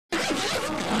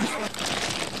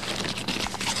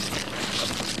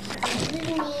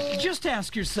Just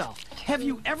ask yourself, have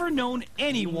you ever known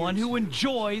anyone who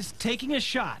enjoys taking a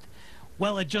shot?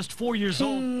 Well, at just 4 years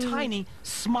old, tiny,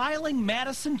 smiling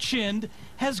Madison Chind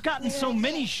has gotten so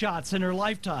many shots in her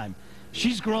lifetime.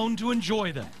 She's grown to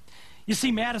enjoy them. You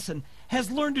see, Madison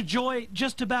has learned to enjoy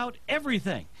just about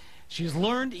everything. She's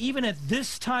learned, even at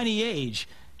this tiny age,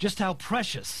 just how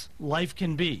precious life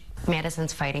can be.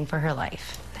 Madison's fighting for her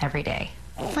life every day.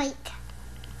 Fight.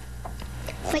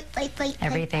 Fight, fight, fight.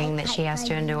 Everything that she has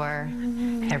to endure,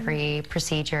 every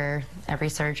procedure, every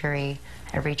surgery,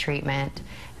 every treatment,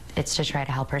 it's to try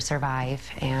to help her survive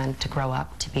and to grow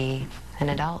up to be an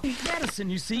adult. Madison,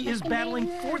 you see, is battling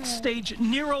 4th stage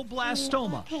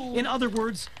neuroblastoma. In other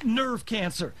words, nerve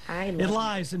cancer. It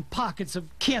lies in pockets of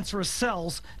cancerous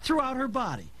cells throughout her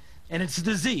body, and it's a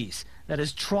disease that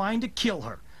is trying to kill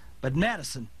her. But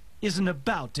Madison isn't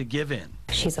about to give in.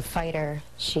 She's a fighter.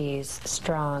 She's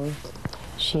strong.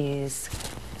 She's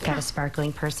got a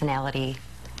sparkling personality.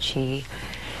 She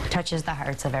touches the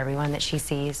hearts of everyone that she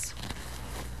sees.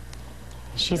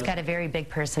 She's got a very big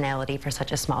personality for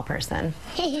such a small person.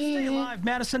 To stay alive,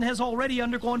 Madison has already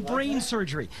undergone brain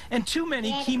surgery and too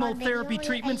many chemotherapy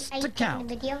treatments to count.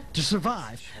 To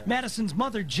survive, Madison's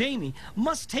mother, Jamie,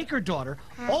 must take her daughter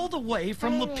all the way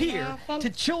from Lapeer to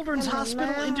Children's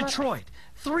Hospital in Detroit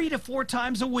 3 to 4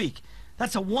 times a week.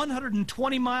 That's a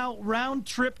 120-mile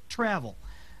round-trip travel.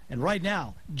 And right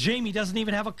now, Jamie doesn't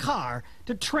even have a car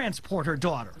to transport her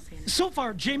daughter. So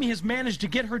far, Jamie has managed to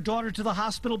get her daughter to the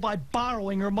hospital by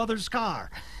borrowing her mother's car.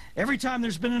 Every time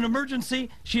there's been an emergency,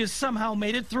 she has somehow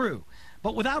made it through.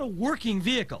 But without a working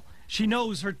vehicle, she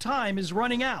knows her time is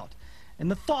running out. And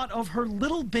the thought of her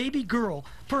little baby girl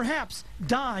perhaps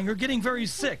dying or getting very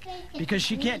sick because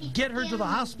she can't get her to the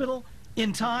hospital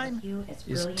in time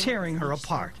is tearing her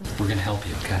apart. We're going to help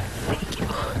you, okay? Thank you.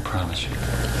 I promise you.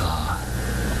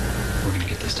 We're going to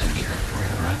get this taken care of for you,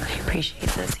 all right? I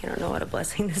appreciate this. You don't know what a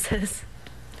blessing this is.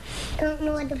 I don't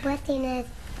know what the blessing is.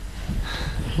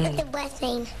 What's a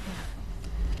blessing?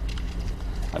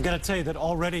 I've got to tell you that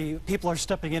already people are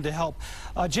stepping in to help.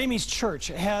 Jamie's church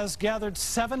has gathered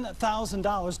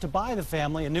 $7,000 to buy the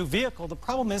family a new vehicle. The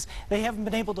problem is they haven't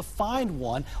been able to find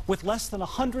one with less than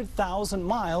 100,000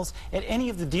 miles at any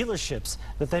of the dealerships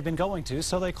that they've been going to,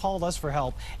 so they called us for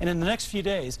help. And in the next few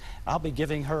days, I'll be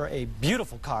giving her a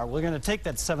beautiful car. We're going to take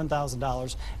that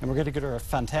 $7,000 and we're going to get her a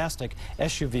fantastic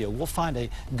SUV. We'll find a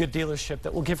good dealership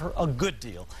that will give her a good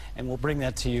deal, and we'll bring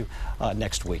that to you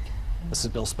next week. This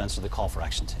is Bill Spencer, the Call for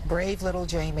Action team. Brave little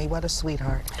Jamie, what a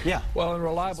sweetheart. Yeah. Well, and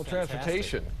reliable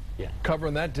transportation. Yeah.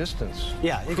 Covering that distance.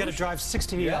 Yeah, you got to drive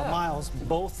 60 miles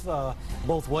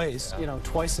both ways, you know,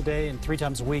 twice a day and 3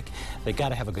 times a week. They got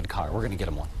to have a good car. We're going to get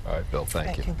them one. All right, Bill,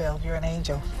 thank you. Thank you, Bill. You're an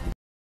angel.